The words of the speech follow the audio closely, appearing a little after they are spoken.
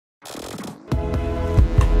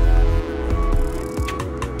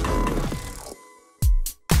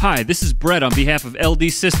Hi, this is Brett on behalf of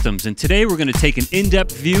LD Systems, and today we're going to take an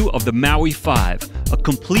in-depth view of the MAUI 5, a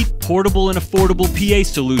complete portable and affordable PA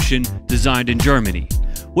solution designed in Germany.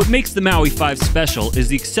 What makes the MAUI 5 special is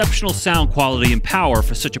the exceptional sound quality and power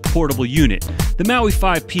for such a portable unit. The MAUI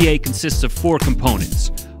 5 PA consists of 4 components: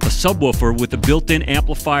 a subwoofer with a built-in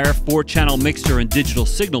amplifier, 4-channel mixer and digital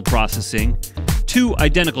signal processing, 2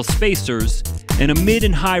 identical spacers, and a mid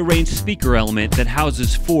and high range speaker element that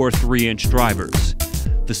houses 4 3-inch drivers.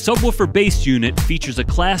 The subwoofer base unit features a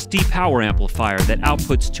Class D power amplifier that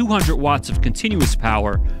outputs 200 watts of continuous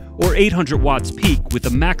power or 800 watts peak with a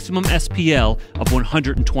maximum SPL of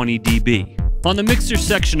 120 dB. On the mixer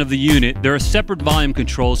section of the unit, there are separate volume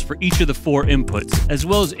controls for each of the 4 inputs, as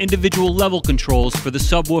well as individual level controls for the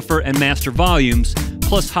subwoofer and master volumes,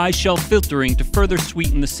 plus high shelf filtering to further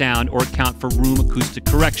sweeten the sound or account for room acoustic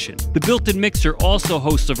correction. The built-in mixer also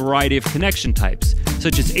hosts a variety of connection types,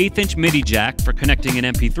 such as 1/8-inch MIDI jack for connecting an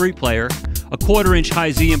MP3 player, a 1/4-inch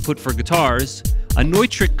high-Z input for guitars, a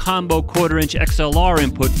Neutrik combo 1/4-inch XLR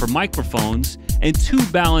input for microphones, and 2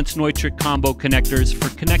 balanced Neutrik combo connectors for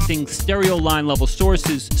connecting stereo line level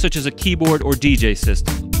sources such as a keyboard or DJ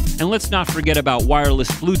system. And let's not forget about wireless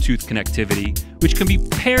Bluetooth connectivity, which can be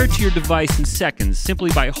paired to your device in seconds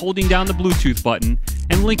simply by holding down the Bluetooth button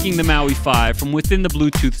and linking the MAUI 5 from within the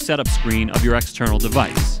Bluetooth setup screen of your external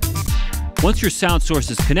device. Once your sound source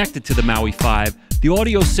is connected to the MAUI 5, the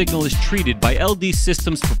audio signal is treated by LD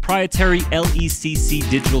Systems' proprietary LECC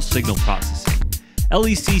digital signal processing.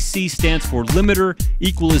 LECC stands for limiter,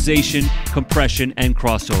 equalization, compression, and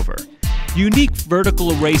crossover. The unique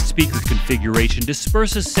vertical array speaker configuration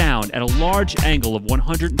disperses sound at a large angle of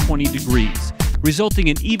 120 degrees, resulting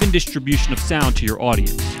in even distribution of sound to your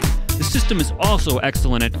audience. The system is also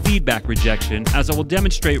excellent at feedback rejection, as I will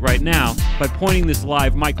demonstrate right now by pointing this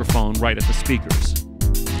live microphone right at the speakers.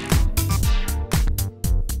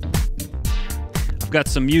 I've got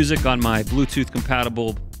some music on my Bluetooth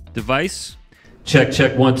compatible device. Check,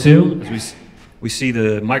 check, 1, 2. As we see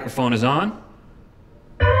the microphone is on.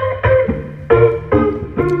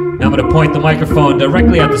 Now I'm going to point the microphone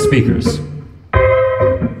directly at the speakers.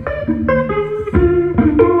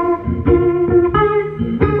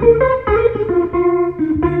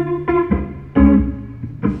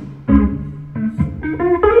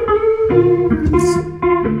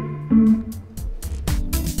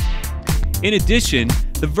 In addition,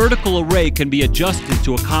 the vertical array can be adjusted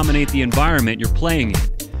to accommodate the environment you're playing in.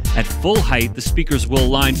 At full height, the speakers will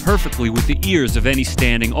align perfectly with the ears of any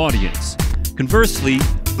standing audience. Conversely,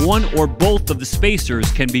 one or both of the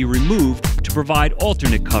spacers can be removed to provide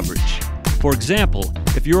alternate coverage. For example,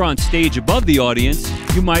 if you're on stage above the audience,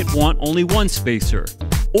 you might want only one spacer.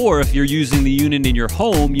 Or if you're using the unit in your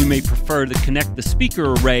home, you may prefer to connect the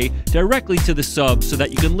speaker array directly to the sub so that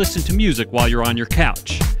you can listen to music while you're on your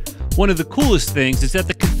couch. One of the coolest things is that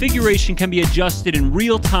the configuration can be adjusted in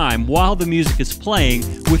real time while the music is playing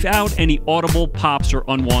without any audible pops or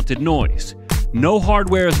unwanted noise. No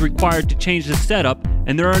hardware is required to change the setup,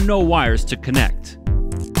 and there are no wires to connect.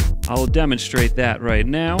 I will demonstrate that right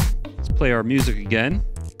now. Let's play our music again.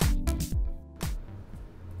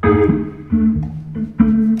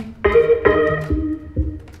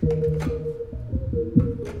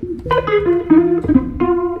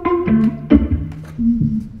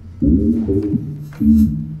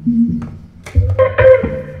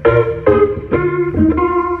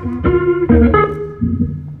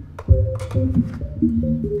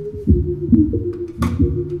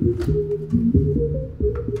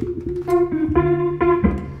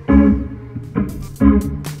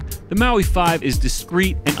 The MAUI 5 is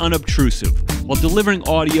discreet and unobtrusive, while delivering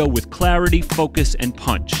audio with clarity, focus, and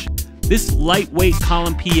punch. This lightweight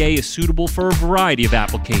column PA is suitable for a variety of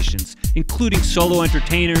applications, including solo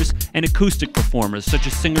entertainers and acoustic performers such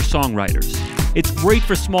as singer-songwriters. It's great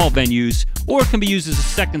for small venues, or it can be used as a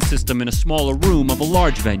second system in a smaller room of a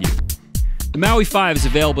large venue. The MAUI 5 is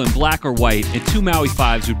available in black or white, and 2 MAUI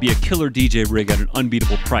 5s would be a killer DJ rig at an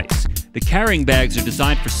unbeatable price. The carrying bags are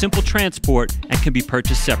designed for simple transport and can be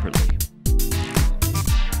purchased separately.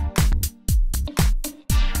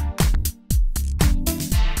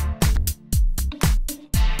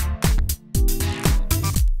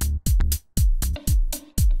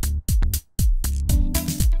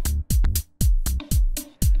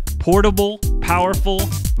 Portable, powerful,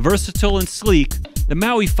 versatile, and sleek, the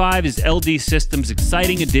MAUI 5 is LD Systems'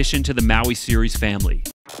 exciting addition to the MAUI series family.